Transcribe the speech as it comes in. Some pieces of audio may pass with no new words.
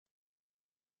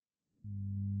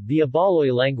The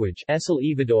Ibaloi language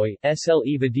Ibaloi,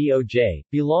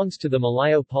 belongs to the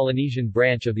Malayo-Polynesian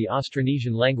branch of the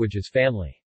Austronesian languages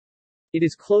family. It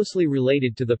is closely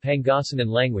related to the Pangasinan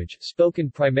language, spoken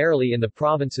primarily in the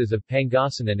provinces of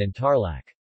Pangasinan and Tarlac.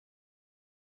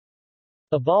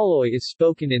 Ibaloi is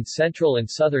spoken in central and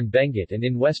southern Benguet and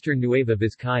in western Nueva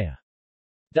Vizcaya.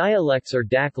 Dialects are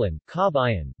Daklan,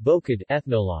 Kabayan, Bokid,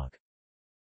 Ethnologue.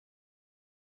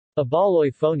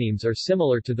 Ibaloi phonemes are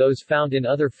similar to those found in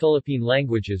other Philippine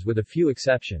languages with a few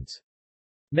exceptions.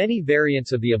 Many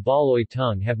variants of the Ibaloi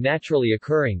tongue have naturally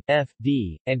occurring f,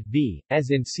 d, and b, as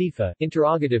in sifa,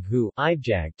 interrogative who,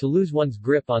 ibjag, to lose one's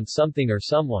grip on something or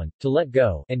someone, to let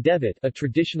go, and debit, a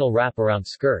traditional wrap around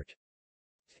skirt.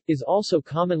 Is also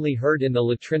commonly heard in the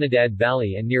La Trinidad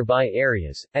Valley and nearby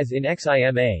areas, as in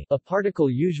xima, a particle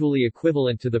usually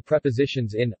equivalent to the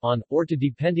prepositions in, on, or to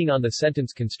depending on the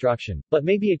sentence construction, but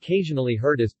may be occasionally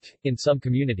heard as t in some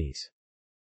communities.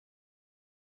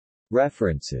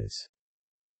 References.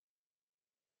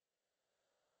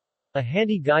 A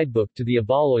handy guidebook to the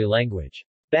Ibaloi language.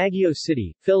 Baguio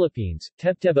City, Philippines,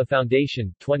 Tebteba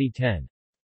Foundation, 2010.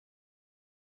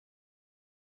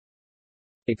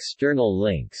 External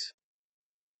links.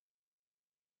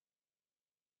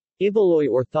 Ibaloi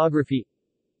orthography.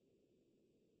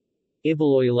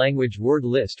 Ibaloi language word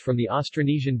list from the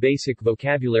Austronesian Basic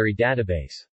Vocabulary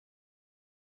Database.